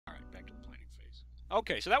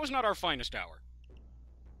Okay, so that was not our finest hour.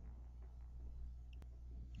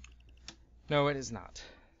 No, it is not.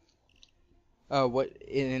 What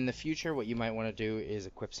in the future, what you might want to do is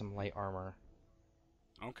equip some light armor.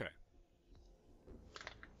 Okay.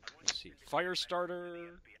 Let's see. Fire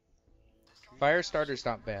starter. Fire starter's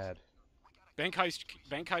not bad. Bank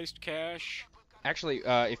heist cash. Actually,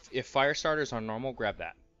 if fire starters are normal, grab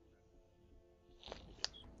that.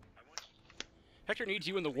 Hector needs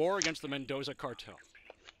you in the war against the Mendoza cartel.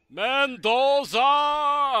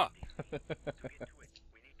 Mendoza!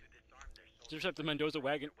 Intercept the Mendoza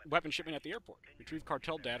weapon shipment at the airport. Retrieve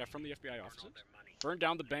cartel data from the FBI offices. Burn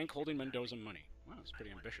down the bank holding Mendoza money. Wow, that's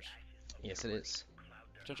pretty ambitious. Yes, it is.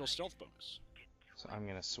 Potential stealth bonus. So I'm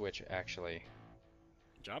gonna switch actually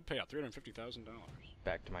Job payout, $350,000.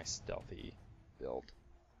 back to my stealthy build.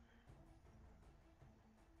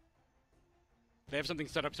 They have something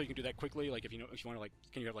set up so you can do that quickly. Like if you want to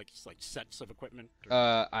can you have like sets of equipment?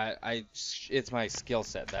 Or... It's my skill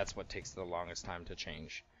set. That's what takes the longest time to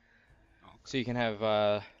change. Oh, okay. So you can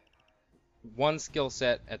have one skill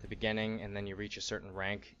set at the beginning, and then you reach a certain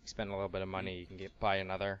rank, you spend a little bit of money, you can buy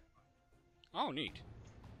another. Oh, neat.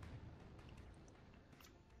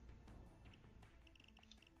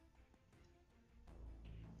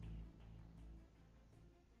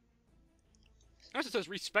 Notice it says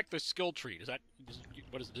respect the skill tree. Does that do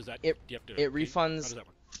you have to? It refunds How does that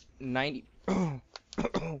work? 90.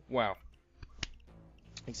 Wow.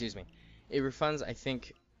 Excuse me. It refunds, I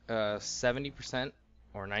think, 70%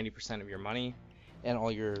 or 90% of your money, and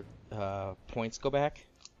all your points go back.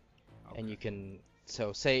 Okay. And you can.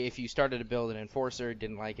 So, say if you started to build an enforcer,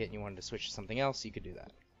 didn't like it, and you wanted to switch to something else, you could do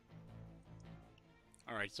that.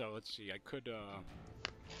 All right. So let's see. I could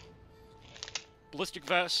ballistic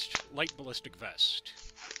vest, light ballistic vest.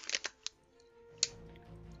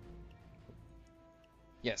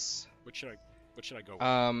 Yes. What should I go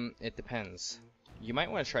with? It depends. You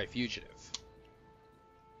might want to try fugitive.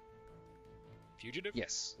 Fugitive?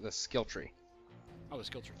 Yes, the skill tree. Oh, the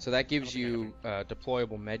skill tree. So that gives you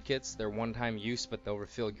deployable medkits. They're one-time use, but they'll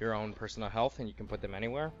refill your own personal health, and you can put them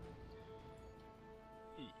anywhere.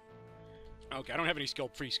 Okay, I don't have any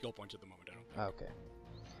free skill points at the moment. I don't think.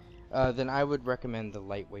 Okay. Then I would recommend the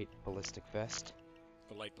lightweight ballistic vest.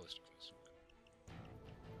 The light ballistic vest.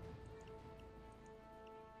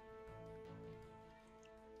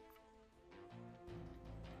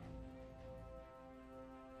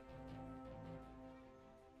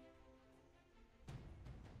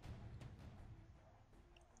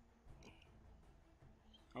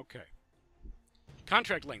 Okay.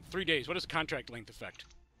 Contract length, 3 days. What is the contract length effect?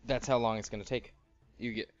 That's how long it's going to take.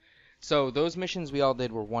 So those missions we all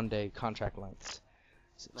did were 1-day contract lengths.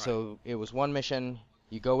 Right. So it was one mission,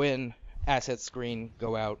 you go in, asset screen,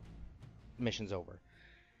 go out, mission's over.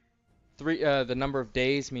 The number of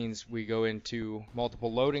days means we go into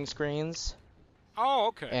multiple loading screens. Oh,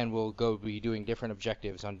 okay. And we'll be doing different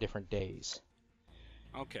objectives on different days.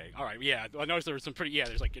 Okay, all right, yeah. I noticed there was some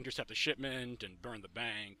there's like intercept the shipment and burn the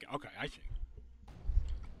bank. Okay, I see.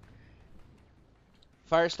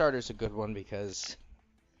 Firestarter's a good one because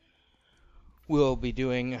we'll be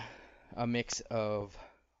doing a mix of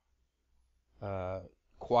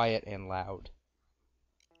quiet and loud.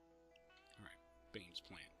 All right, Bane's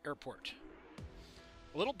plan. Airport.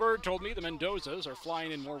 A little bird told me the Mendozas are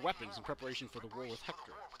flying in more weapons in preparation for the war with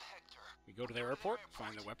Hector. We go to their airport,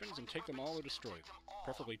 find the weapons, and take them all or destroy them.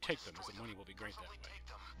 Preferably take them, as the money will be great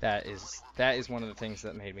that way. That is one of the things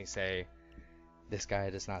that made me say, this guy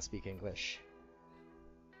does not speak English.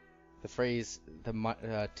 The phrase,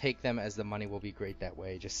 take them as the money will be great that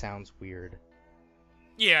way, just sounds weird.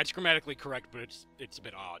 Yeah, it's grammatically correct, but it's a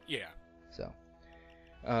bit odd. Yeah. So,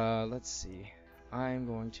 let's see. I'm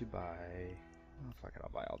going to buy... Oh, fuck it, I'll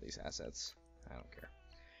buy all these assets. I don't care.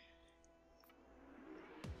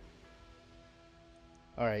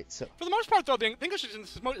 Alright, so... For the most part, though, the English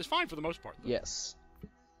is fine for the most part. Though. Yes.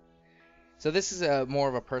 So this is more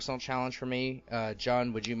of a personal challenge for me.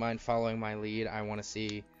 John, would you mind following my lead? I want to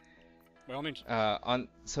see... By all means.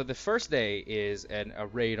 So the first day is a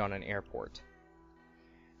raid on an airport.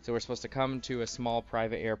 So we're supposed to come to a small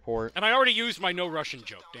private airport. And I already used my no Russian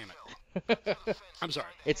joke, damn it. I'm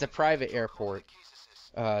sorry. It's a private airport.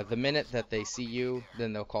 The minute that they see you,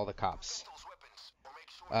 then they'll call the cops.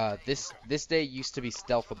 This day used to be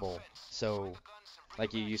stealthable, so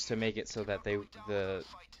like you used to make it so that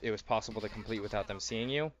it was possible to complete without them seeing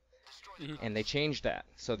you. Mm-hmm. And they changed that,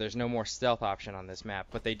 so there's no more stealth option on this map,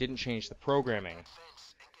 but they didn't change the programming.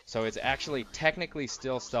 So it's actually technically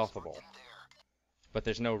still stealthable, but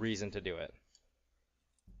there's no reason to do it.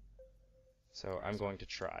 So I'm going to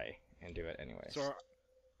try and do it anyways. So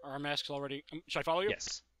Are our masks already... should I follow you?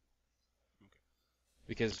 Yes. Okay.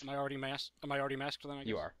 Because... Am I already masked? Am I already masked then, I guess?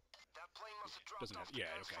 You are. Doesn't have... Yeah,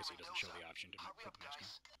 okay, I see. It doesn't show the option to put the mask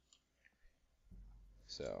on.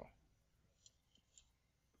 So...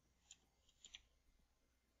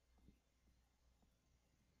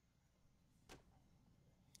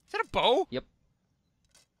 Is that a bow? Yep.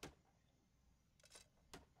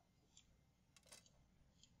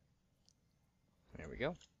 There we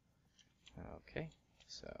go. Okay,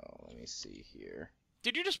 so let me see here.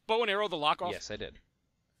 Did you just bow and arrow the lock off? Yes, I did.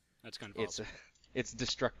 That's kind of awesome. It's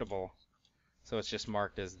destructible, so it's just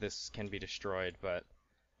marked as this can be destroyed, but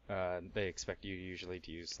they expect you usually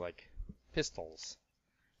to use, like, pistols.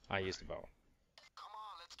 I used a bow. Come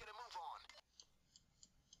on, let's get a move on.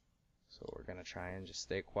 So we're gonna try and just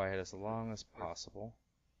stay quiet as long as possible.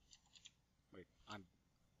 Wait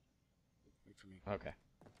for me. Okay.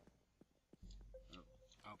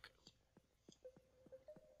 Okay.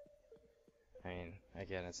 I mean,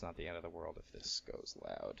 again, it's not the end of the world if this goes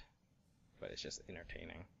loud, but it's just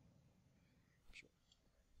entertaining. Sure.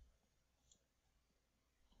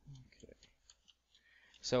 Okay.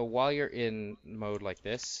 So while you're in mode like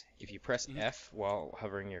this, if you press F while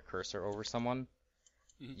hovering your cursor over someone,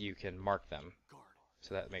 you can mark them,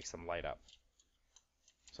 so that makes them light up.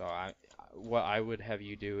 So what I would have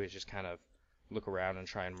you do is just kind of look around and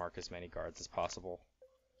try and mark as many guards as possible.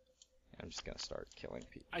 I'm just gonna start killing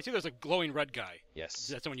people. I see there's a glowing red guy. Yes. Is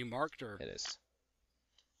that someone you marked, or? It is.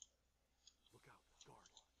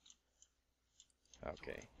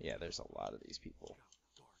 Okay, yeah, there's a lot of these people.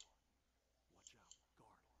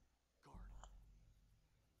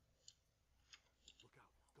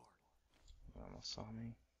 Almost saw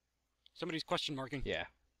me. Somebody's question marking. Yeah.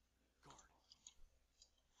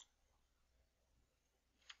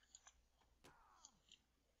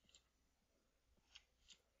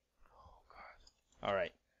 Oh god.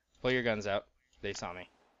 Alright. Pull your guns out. They saw me.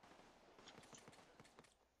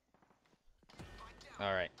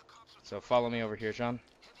 Alright. So follow me over here, John.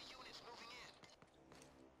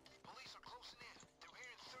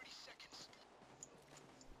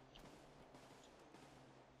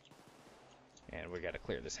 And we gotta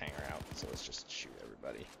clear this hangar out, so let's just shoot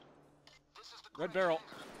everybody. Red barrel.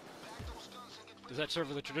 Does that serve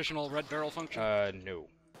the traditional red barrel function? No.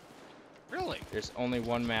 Really? There's only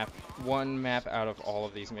one map out of all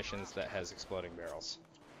of these missions that has exploding barrels.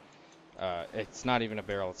 It's not even a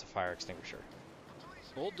barrel, it's a fire extinguisher.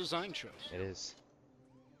 Bold design choice. It is.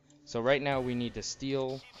 So right now we need to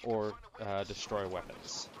steal or destroy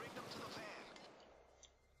weapons.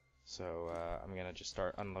 So I'm gonna just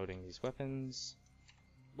start unloading these weapons.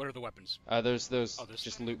 What are the weapons? There's those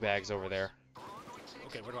just loot bags over there.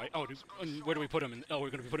 Okay, where do I? Oh, where do we put them? Oh, we're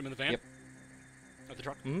gonna put them in the van. Yep. At the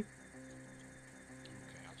truck. Mm-hmm. Okay,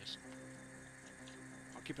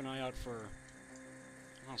 I'll keep an eye out for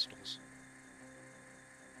hostiles.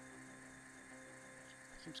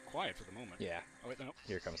 Seems quiet for the moment. Yeah. Oh wait, no.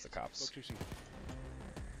 Here comes the cops. Spoke too soon.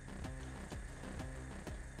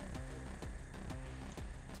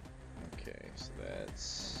 Okay, so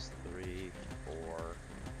that's 3, 4.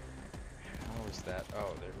 How is that?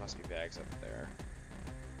 Oh, there must be bags up there.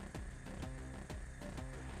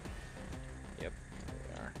 Yep,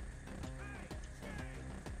 there they are.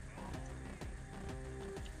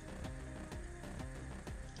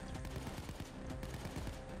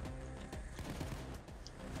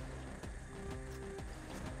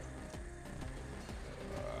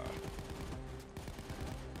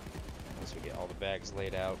 Once we get all the bags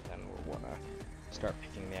laid out, then we'll want to start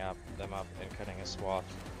picking them up and cutting a swath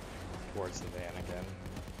towards the van again.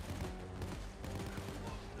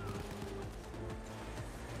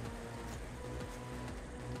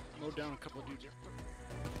 Mowed down a couple of dudes here.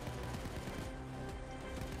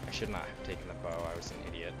 I should not have taken the bow, I was an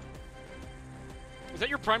idiot. Is that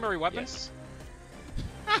your primary weapon? Yes.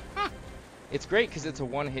 It's great because it's a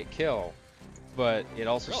one-hit kill, but it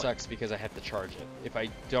also sucks because I have to charge it. If I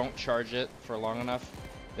don't charge it for long enough,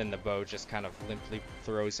 then the bow just kind of limply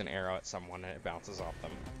throws an arrow at someone and it bounces off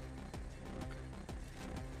them.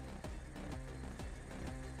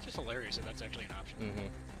 It's just hilarious that that's actually an option. Mm-hmm.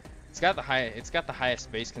 It's got the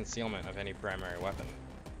highest base concealment of any primary weapon.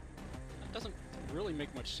 That doesn't really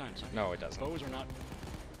make much sense. No, it doesn't. Bows are not.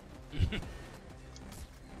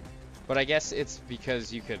 But I guess it's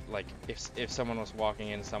because you could, like, if someone was walking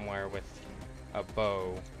in somewhere with a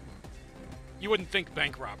bow, You wouldn't think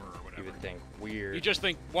bank robber or whatever. you would think weird. You just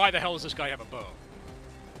think, why the hell does this guy have a bow?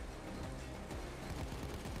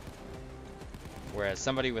 Whereas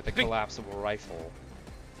somebody with a collapsible rifle,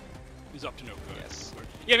 He's up to no good. yes,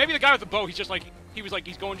 Yeah, maybe the guy with the bow, he's just like,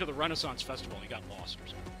 he's going to the Renaissance Festival and he got lost or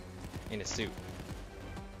something. in a suit.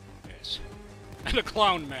 And a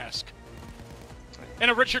clown mask.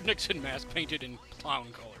 And a Richard Nixon mask painted in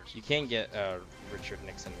clown colors. You can get a Richard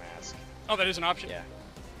Nixon mask. Oh, that is an option? Yeah.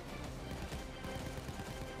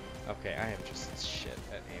 Okay, I am just shit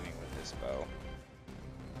at aiming with this bow.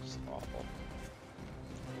 Just awful.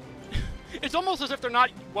 It's almost as if they're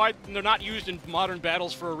not used in modern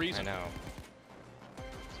battles for a reason. I know.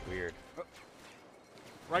 It's weird.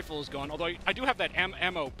 Rifle is gone, although I do have that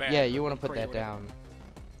ammo bag. Yeah, you want to put that down.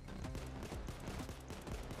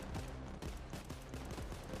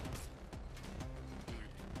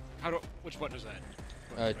 Which button is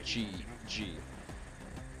that? G.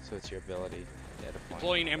 So it's your ability. Yeah,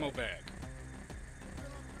 deploying ammo bag.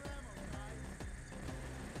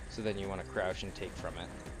 So then you want to crouch and take from it.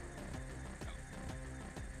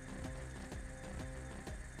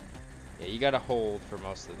 Yeah, you gotta hold for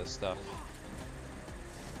most of this stuff.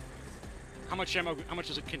 How much ammo? How much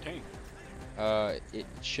does it contain? It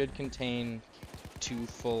should contain 2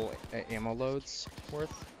 full ammo loads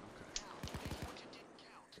worth.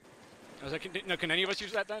 Does that now, can any of us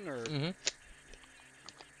use that then, or? Mm-hmm.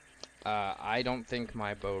 I don't think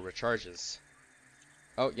my bow recharges.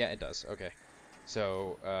 Oh, yeah, it does. Okay.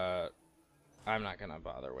 So, I'm not gonna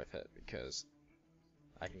bother with it because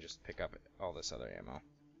I can just pick up all this other ammo.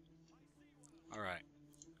 Alright.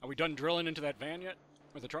 Are we done drilling into that van yet?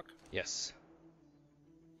 With the truck? Yes.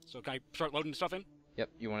 So can I start loading stuff in? Yep,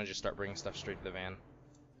 you want to just start bringing stuff straight to the van.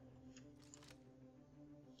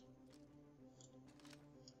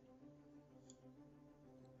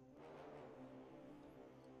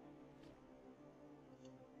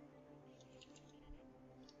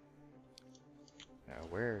 Now,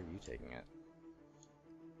 where are you taking it?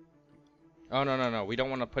 Oh, no. We don't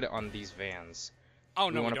want to put it on these vans. Oh,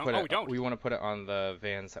 no, we don't. We want to put it on the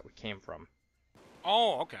vans that we came from.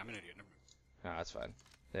 Oh, okay. I'm an idiot. Never mind. No, that's fine.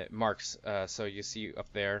 It marks, so you see up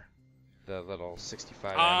there, the little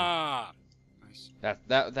 65. Ah! Nice.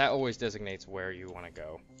 That always designates where you want to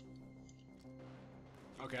go.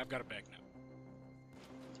 Okay, I've got a bag now.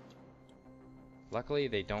 Luckily,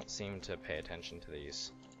 they don't seem to pay attention to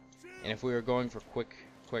these. And if we were going for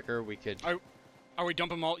quicker, we could... Are we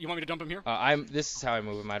dump them all? You want me to dump them here? This is how I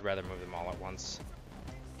move them. I'd rather move them all at once.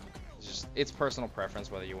 It's personal preference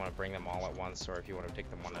whether you want to bring them all at once or if you want to take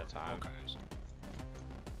them one at a time. Okay.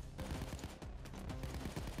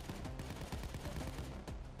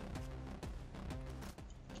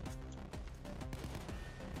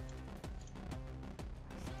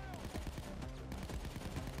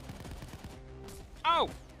 Ow!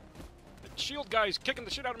 The shield guy's kicking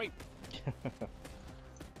the shit out of me.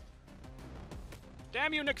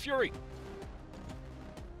 Damn you, Nick Fury!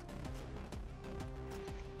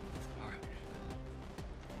 Alright.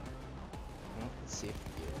 Well, let's see if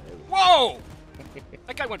we get it. Whoa!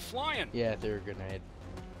 That guy went flying! Yeah, threw a grenade.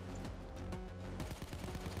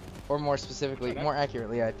 Or more specifically, more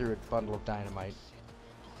accurately, I threw a bundle of dynamite.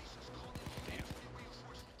 Damn.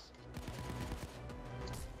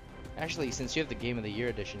 Actually, since you have the Game of the Year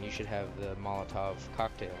edition, you should have the Molotov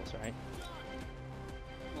cocktails, right?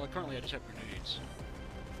 Well, currently I just have grenades.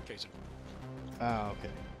 Casing. Oh, okay.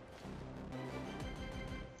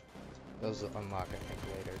 Those unlock, I think,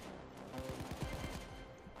 later.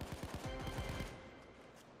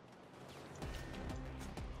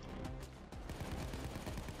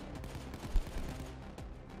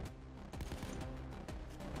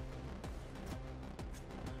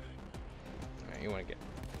 Alright, you want to get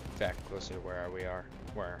back closer to where we are,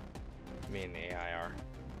 where me and the AI are.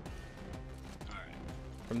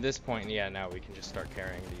 From this point, yeah, now we can just start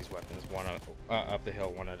carrying these weapons up the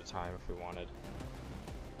hill one at a time if we wanted.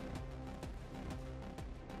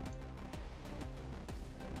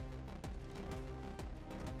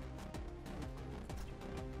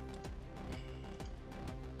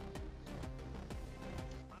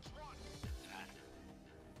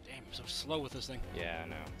 Damn, I'm so slow with this thing. Yeah, I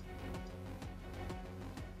know.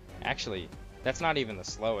 Actually, that's not even the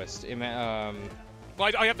slowest. Well,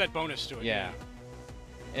 I have that bonus to it. Yeah.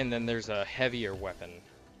 And then there's a heavier weapon,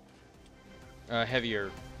 a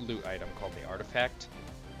heavier loot item called the artifact.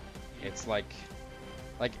 It's like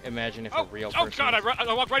imagine if a real person... Oh god,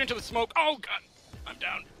 I walked right into the smoke. Oh god, I'm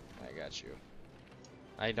down. I got you.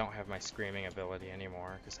 I don't have my screaming ability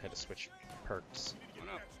anymore because I had to switch perks. Oh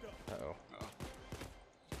no. Uh-oh. Uh-oh.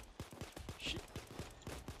 Shit.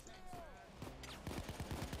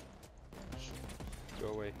 Go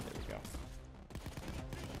away. There we go.